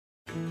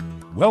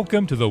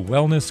Welcome to the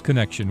Wellness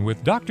Connection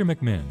with Dr.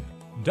 McMinn.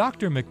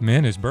 Dr.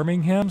 McMinn is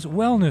Birmingham's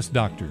wellness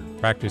doctor,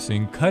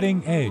 practicing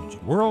cutting-edge,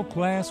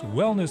 world-class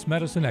wellness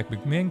medicine at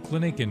McMinn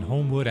Clinic in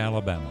Homewood,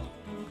 Alabama.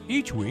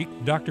 Each week,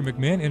 Dr.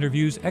 McMinn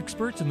interviews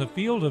experts in the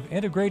field of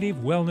integrative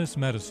wellness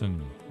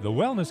medicine. The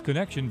Wellness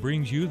Connection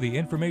brings you the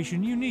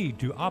information you need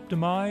to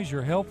optimize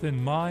your health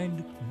in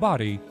mind,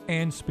 body,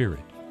 and spirit.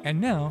 And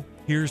now,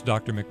 here's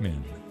Dr.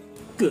 McMinn.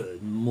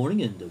 Good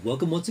morning and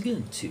welcome once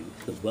again to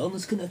the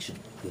Wellness Connection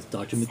with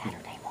Dr. McMinn.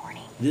 Saturday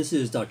morning. This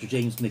is Dr.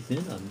 James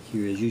McMinn. I'm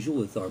here as usual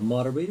with our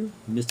moderator,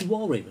 Misty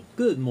Walraven.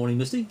 Good morning,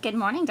 Misty. Good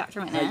morning,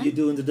 Dr. McMinn. How you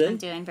doing today? I'm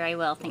doing very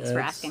well. Thanks for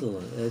asking.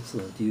 Excellent,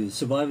 excellent. You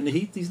surviving the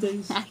heat these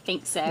days? I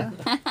think so.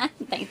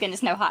 Thank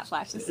goodness no hot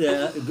flashes.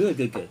 Yeah,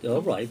 good.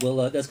 All right.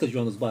 Well, that's because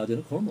you're on those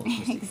biogenic hormones,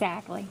 Misty.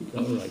 Exactly.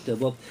 All right.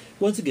 Well,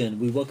 once again,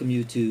 we welcome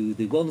you to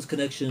the Wellness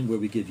Connection, where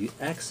we give you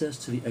access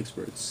to the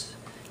experts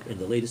and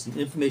the latest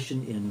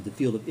information in the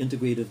field of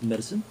integrative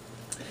medicine.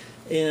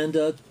 And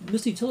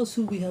Misty, tell us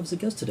who we have as a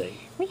guest today.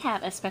 We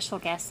have a special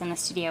guest in the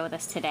studio with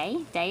us today,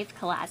 Dave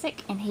Kalazic,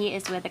 and he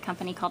is with a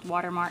company called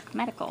Watermark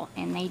Medical,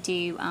 and they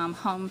do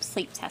home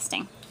sleep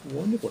testing.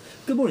 Wonderful.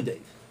 Good morning,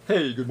 Dave.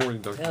 Hey, good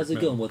morning, Dr. How's it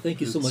McMinn. going? Well, thank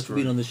you so It's much for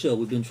being on the show.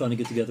 We've been trying to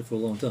get together for a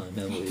long time,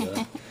 haven't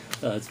we?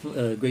 It's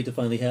great to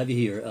finally have you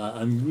here.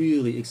 I'm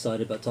really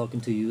excited about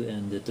talking to you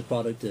and the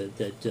product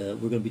that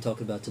we're going to be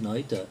talking about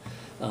tonight.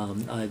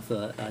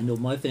 I know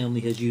my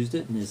family has used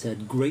it and has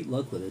had great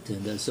luck with it,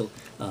 and so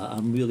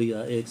I'm really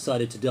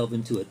excited to delve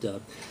into it.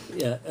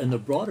 And the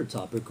broader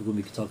topic, when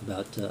we could talk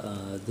about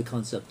the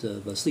concept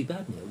of sleep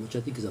apnea, which I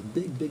think is a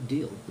big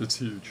deal. It's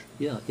huge.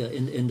 Yeah,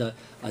 and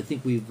I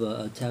think we've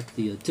tapped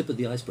the tip of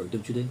the iceberg,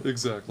 don't you, Dave?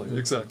 Exactly.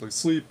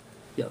 Sleep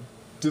Yeah.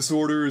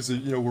 disorders,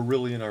 we're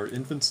really in our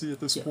infancy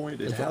at this Yeah, point.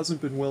 It that's right. hasn't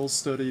been well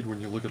studied.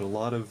 When you look at a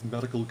lot of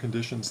medical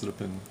conditions that have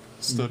been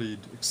studied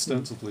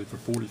extensively for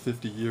 40,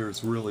 50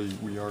 years, really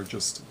we are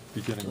just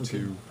beginning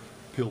to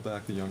peel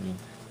back the onion.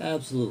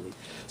 Absolutely.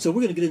 So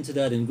we're going to get into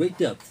that in great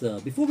depth.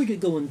 Before we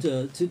get going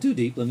too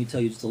deep, let me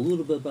tell you just a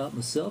little bit about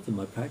myself and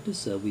my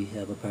practice. We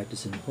have a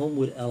practice in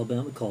Homewood,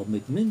 Alabama called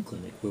McMinn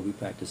Clinic, where we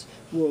practice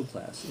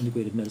world-class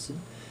integrative medicine.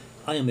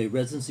 I am a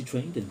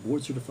residency-trained and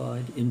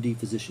board-certified MD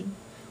physician.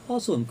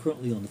 Also, I'm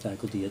currently on the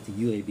faculty at the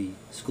UAB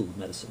School of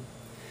Medicine.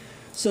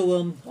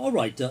 So, all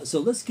right, so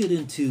let's get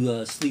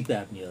into sleep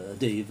apnea,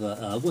 Dave.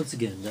 Once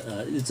again,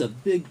 it's a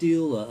big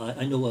deal.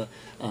 I know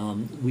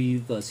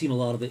we've seen a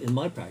lot of it in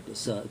my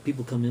practice.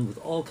 People come in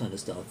with all kind of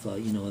stuff,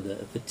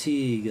 the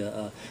fatigue,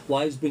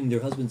 wives bring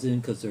their husbands in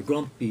because they're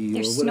grumpy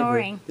They're or whatever.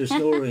 snoring. They're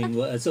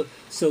snoring.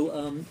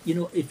 So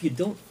if you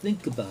don't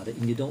think about it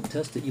and you don't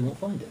test it, you won't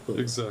find it.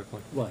 Really.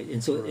 Exactly. Right,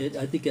 and so Correct.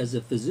 I think as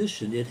a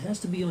physician, it has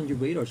to be on your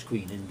radar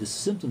screen, and the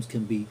symptoms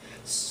can be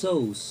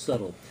so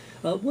subtle.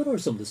 What are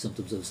some of the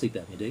symptoms of sleep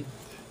apnea,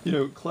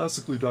 Dave?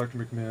 Classically, Dr.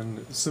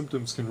 McMinn,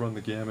 symptoms can run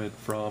the gamut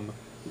from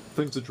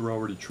things that you're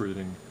already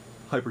treating,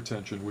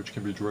 hypertension, which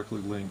can be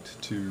directly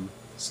linked to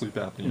sleep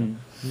apnea.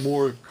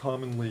 More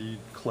commonly,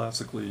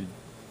 classically,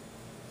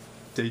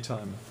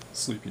 daytime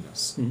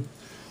sleepiness.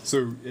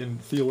 So in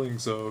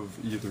feelings of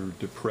either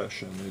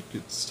depression,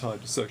 it's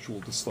tied to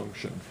sexual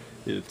dysfunction.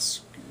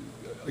 It's,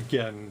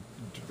 again,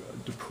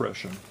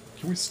 depression.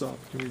 Can we stop?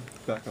 Can we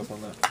back up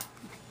on that?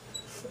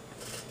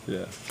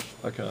 Yeah,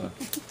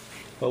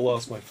 I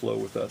lost my flow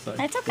with that thing.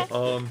 That's okay.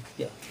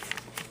 Yeah.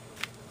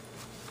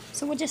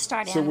 So we'll just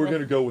start in So we're with...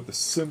 going to go with the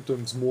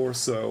symptoms more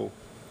so.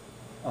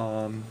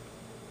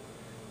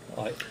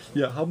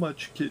 Yeah, how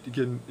much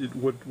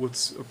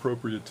what's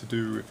appropriate to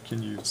do?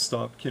 Can you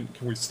stop? Can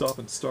we stop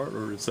and start,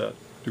 or is that?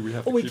 Do we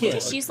have to we keep can. it?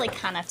 Just usually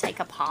kind of take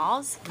a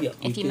pause. Yeah,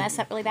 If we you can. mess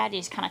up really bad, you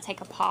just kind of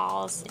take a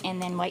pause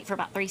and then wait for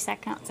about 3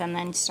 seconds and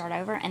then start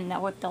over. And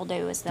then what they'll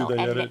do is they'll they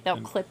edit edit it, they'll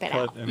and clip it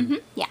cut out.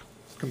 and Yeah.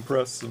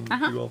 compress and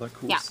do all that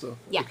cool Yeah. stuff.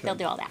 Yeah, Okay. they'll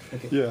do all that.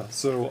 Okay. Yeah.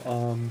 So,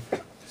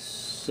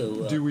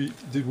 So did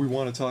we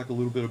want to talk a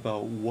little bit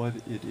about what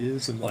it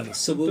is and then the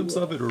So we'll- symptoms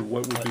of it, or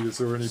what would be? Is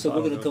there any? So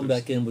we're going to come biomarkers?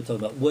 back in. We'll talk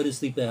about what is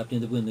sleep apnea.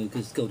 Then we're going to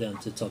just go down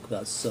to talk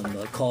about some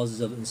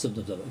causes of it and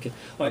symptoms of it. Okay.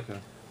 All right. Okay.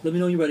 Let me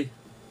know when you're ready.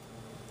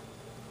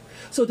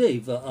 So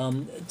Dave,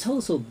 tell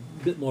us a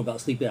bit more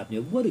about sleep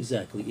apnea. What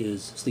exactly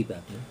is sleep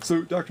apnea?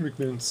 So, Dr.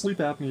 McMinn, sleep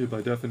apnea,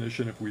 by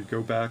definition, if we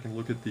go back and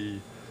look at the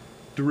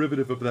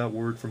derivative of that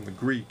word from the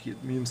Greek,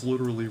 it means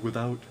literally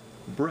without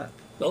breath.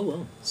 Oh,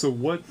 well. So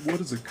what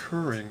is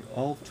occurring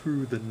all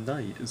through the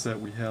night is that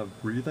we have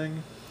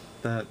breathing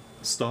that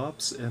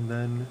stops and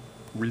then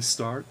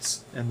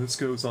restarts, and this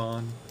goes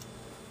on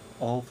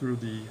all through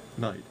the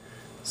night.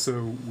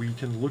 So we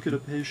can look at a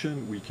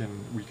patient, we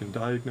can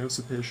diagnose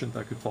a patient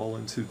that could fall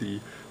into the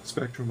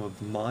spectrum of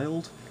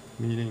mild,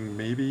 meaning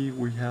maybe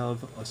we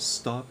have a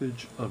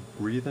stoppage of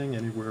breathing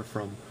anywhere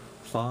from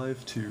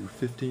 5 to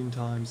 15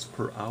 times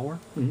per hour,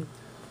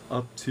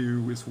 up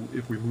to,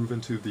 if we move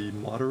into the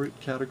moderate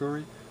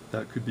category,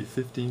 that could be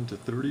 15 to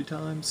 30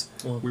 times.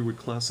 Wow. We would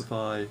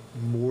classify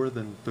more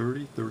than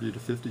 30 to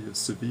 50 as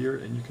severe,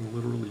 and you can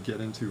literally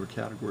get into a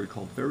category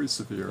called very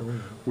severe, Oh, yeah.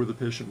 where the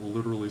patient will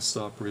literally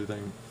stop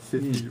breathing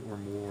 50 or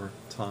more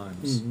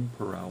times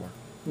per hour.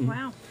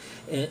 Wow.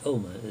 And oh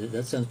my,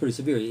 that sounds pretty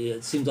severe.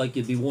 It seems like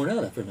you'd be worn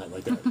out after a night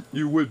like that.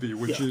 You would be,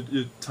 which Yeah.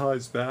 it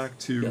ties back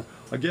to, Yeah.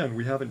 again,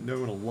 we haven't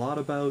known a lot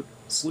about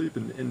sleep,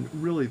 and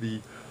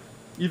really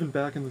even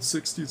back in the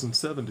 60s and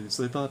 70s,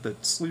 they thought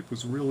that sleep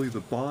was really the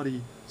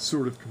body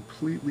sort of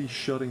completely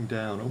shutting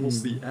down,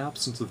 almost the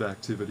absence of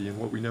activity. And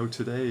what we know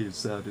today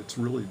is that it's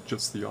really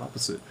just the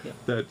opposite, Yeah.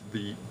 that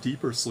the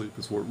deeper sleep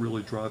is what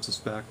really drives us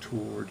back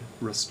toward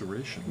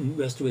restoration.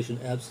 Restoration,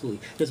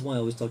 absolutely. That's why I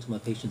always talk to my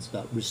patients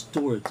about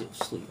restorative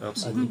sleep.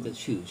 Absolutely. I think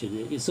that's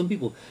huge. Some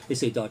people, they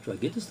say, doctor, I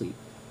get to sleep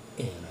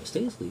and I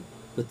stay asleep,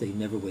 but they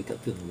never wake up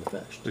feeling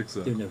refreshed.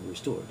 Exactly. They're never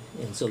restored.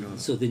 And so, Got it.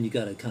 so then you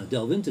got to kind of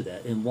delve into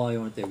that, and why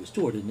aren't they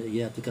restored? And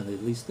you have to kind of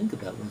at least think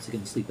about, once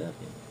again, sleep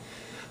apnea.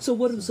 So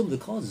what are some of the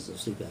causes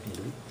of sleep apnea,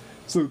 Dave?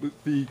 So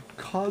the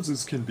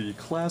causes can be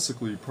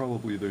classically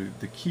probably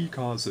the key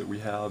cause that we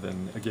have,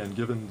 and again,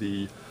 given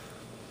the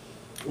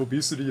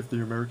obesity of the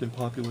American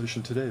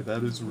population today,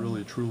 that is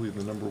really truly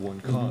the number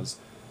one cause.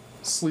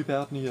 Sleep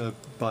apnea,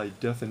 by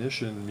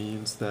definition,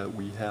 means that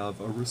we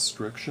have a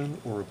restriction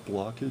or a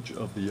blockage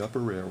of the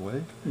upper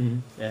airway,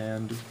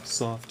 and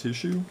soft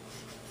tissue,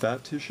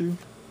 fat tissue,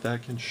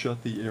 that can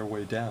shut the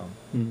airway down.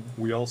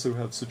 We also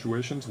have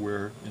situations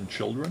where in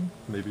children,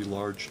 maybe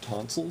large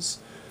tonsils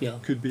Yeah.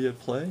 could be at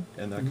play,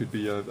 and that could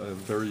be a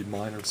very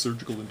minor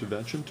surgical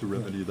intervention to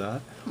remedy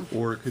that,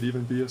 or it could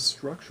even be a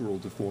structural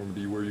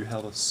deformity where you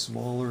have a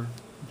smaller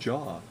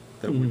jaw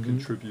that would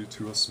contribute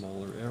to a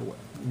smaller airway.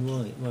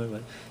 Right.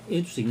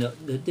 Interesting. Now,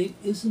 Dave,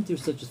 isn't there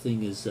such a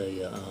thing as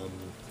a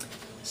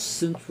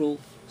central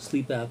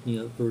sleep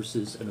apnea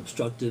versus an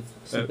obstructive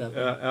sleep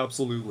apnea?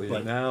 Absolutely. Right.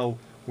 And now,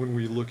 when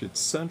we look at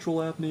central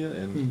apnea,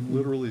 and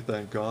literally,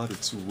 thank God,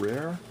 it's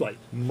rare, Right.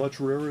 much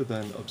rarer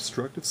than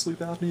obstructive sleep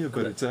apnea, but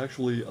Correct. it's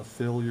actually a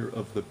failure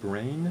of the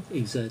brain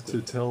Exactly.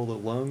 to tell the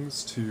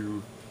lungs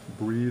to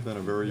breathe in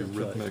a very That's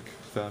right. rhythmic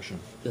fashion.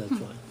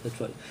 That's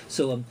right.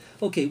 So,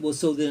 okay, well,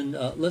 so then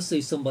let's say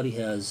somebody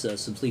has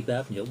some sleep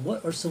apnea.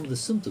 What are some of the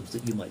symptoms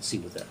that you might see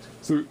with that?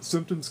 So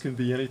symptoms can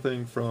be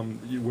anything from,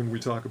 when we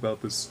talk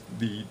about this,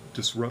 the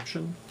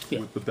disruption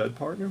Yeah. with the bed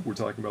partner, we're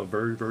talking about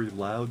very, very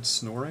loud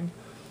snoring.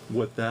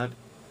 What that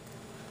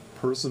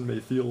person may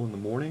feel in the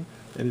morning,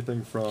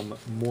 anything from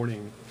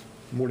morning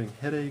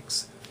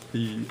headaches,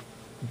 the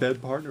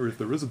bed partner, if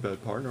there is a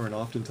bed partner, and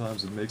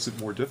oftentimes it makes it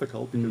more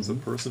difficult because the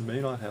person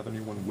may not have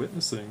anyone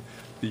witnessing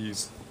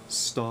these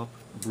stop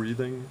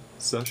breathing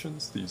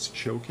sessions, these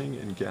choking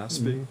and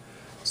gasping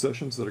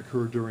sessions that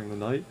occur during the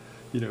night.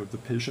 You know, the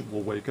patient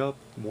will wake up,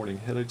 morning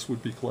headaches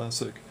would be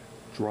classic,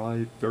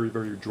 dry, very,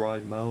 very dry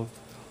mouth.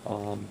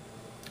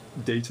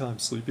 Daytime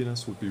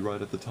sleepiness would be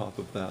right at the top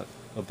of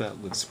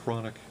that list,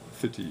 chronic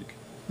fatigue.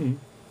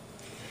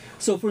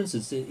 So, for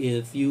instance,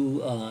 if you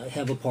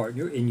have a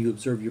partner and you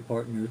observe your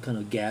partner kind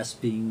of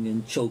gasping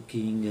and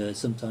choking,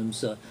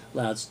 sometimes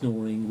loud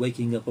snoring,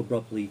 waking up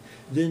abruptly,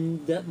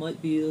 then that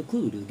might be a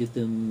clue to get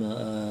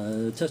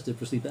them tested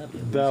for sleep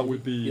apnea. That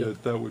would be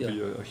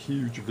Yeah. a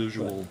huge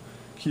visual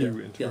cue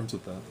in terms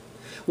of that.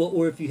 Well,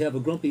 or if you have a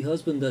grumpy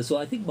husband, so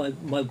I think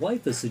my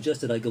wife has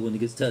suggested I go in and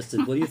get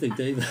tested. What do you think,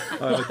 Dave?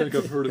 I think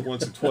I've heard it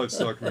once or twice,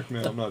 Dr.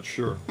 McMahon. I'm not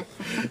sure.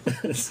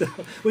 So,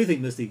 what do you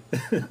think, Misty?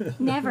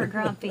 Never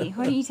grumpy.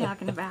 What are you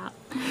talking about?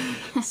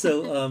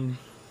 So,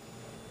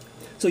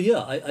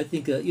 yeah, I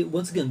think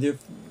once again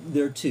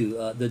there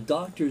too. The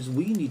doctors,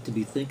 we need to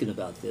be thinking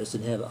about this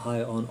and have it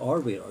high on our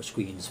radar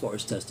screen as far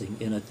as testing.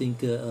 And I think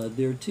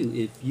there too,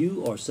 if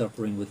you are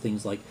suffering with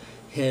things like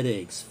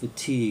headaches,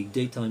 fatigue,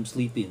 daytime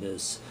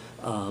sleepiness,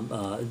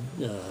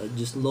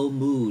 just low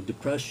mood,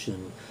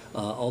 depression,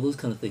 all those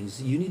kind of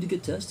things, you need to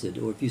get tested.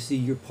 Or if you see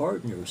your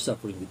partner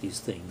suffering with these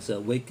things,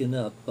 waking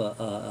up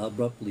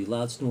abruptly,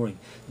 loud snoring,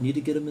 you need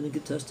to get them in and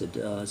get tested.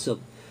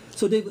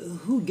 So Dave,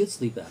 who gets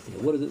sleep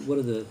apnea? What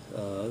are the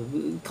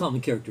common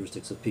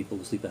characteristics of people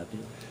with sleep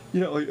apnea? You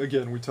know,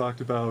 again, we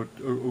talked about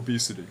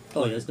obesity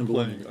Oh, yeah, that's number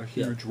one, playing a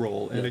yeah. huge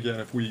role. And Yeah. again,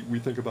 if we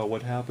think about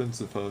what happens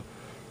if a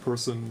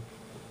person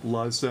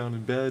lies down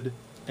in bed,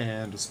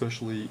 and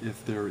especially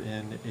if they're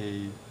in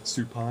a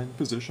supine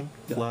position,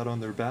 Yeah. flat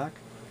on their back,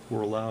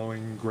 we're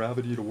allowing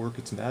gravity to work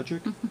its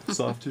magic.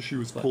 Soft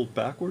tissue is pulled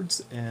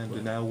backwards, and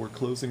Right. now we're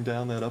closing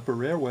down that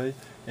upper airway,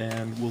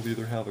 and we'll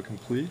either have a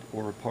complete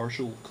or a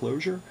partial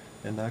closure,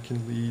 and that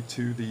can lead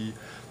to the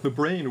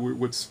brain.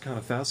 What's kind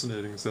of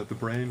fascinating is that the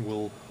brain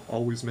will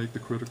always make the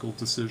critical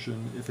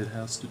decision if it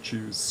has to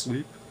choose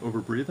sleep over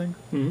breathing.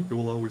 It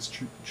will always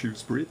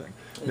choose breathing.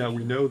 Now,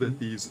 we know that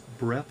these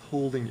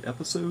breath-holding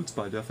episodes,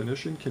 by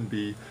definition, can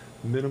be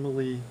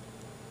minimally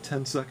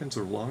 10 seconds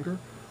or longer.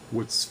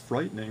 What's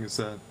frightening is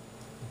that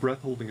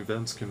breath-holding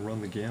events can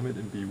run the gamut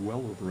and be well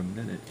over a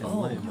minute in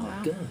Oh length,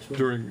 my gosh!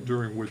 Right.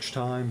 during which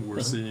time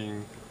we're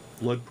seeing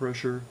blood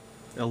pressure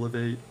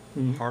elevate,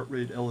 heart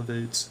rate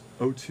elevates,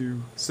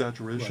 O2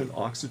 saturation, Right.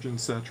 oxygen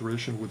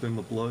saturation within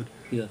the blood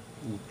Yeah.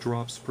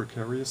 drops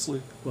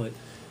precariously. Right.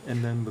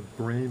 and then the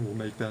brain will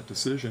make that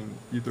decision,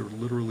 either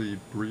literally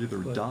breathe or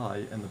Right.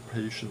 die, and the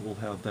patient will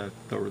have that,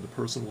 or the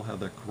person will have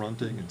that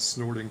grunting and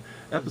snorting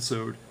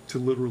episode to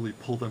literally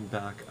pull them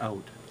back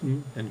out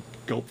and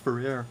gulp for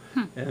air.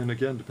 And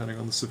again, depending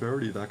on the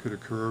severity, that could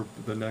occur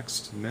the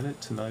next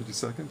minute to 90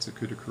 seconds. It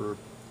could occur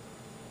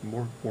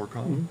more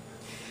common.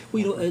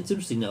 Well, you know, it's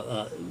interesting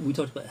now. We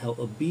talked about how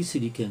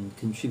obesity can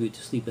contribute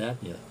to sleep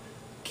apnea.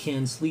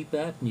 Can sleep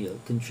apnea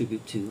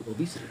contribute to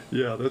obesity?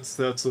 Yeah, that's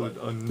another.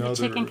 The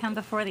chicken come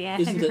before the egg.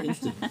 Isn't that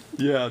interesting?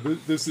 Yeah,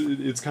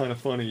 it's kind of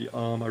funny.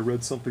 I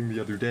read something the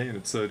other day, and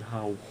it said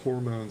how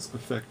hormones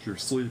affect your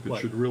sleep. It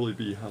Right. should really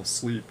be how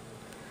sleep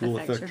will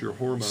Affects affect your- your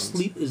hormones.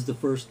 Sleep is the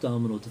first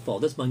domino to fall.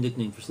 That's my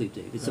nickname for sleep,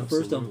 Dave. It's the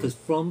first domino Absolutely. because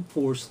from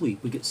poor sleep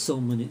we get so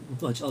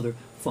much other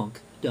funk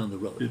down the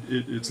road.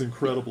 It's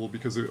incredible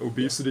because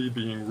obesity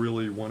being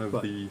really one of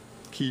Right. the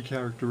key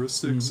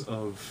characteristics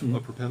of a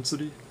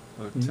propensity,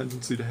 a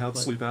tendency to have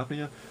Right. sleep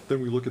apnea.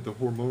 Then we look at the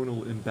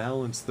hormonal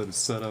imbalance that is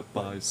set up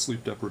by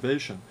sleep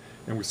deprivation,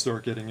 and we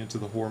start getting into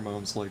the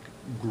hormones like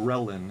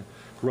ghrelin.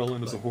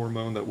 Ghrelin is a Right.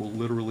 hormone that will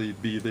literally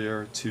be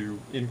there to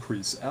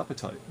increase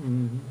appetite.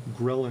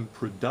 Ghrelin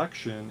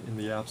production in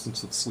the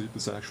absence of sleep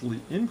is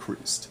actually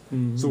increased.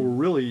 So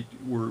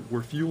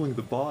we're fueling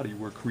the body.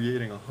 We're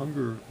creating a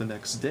hunger the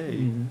next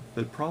day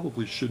that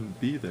probably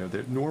shouldn't be there.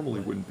 That normally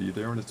Right. wouldn't be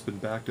there, and it's been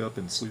backed up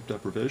in sleep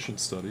deprivation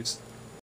studies.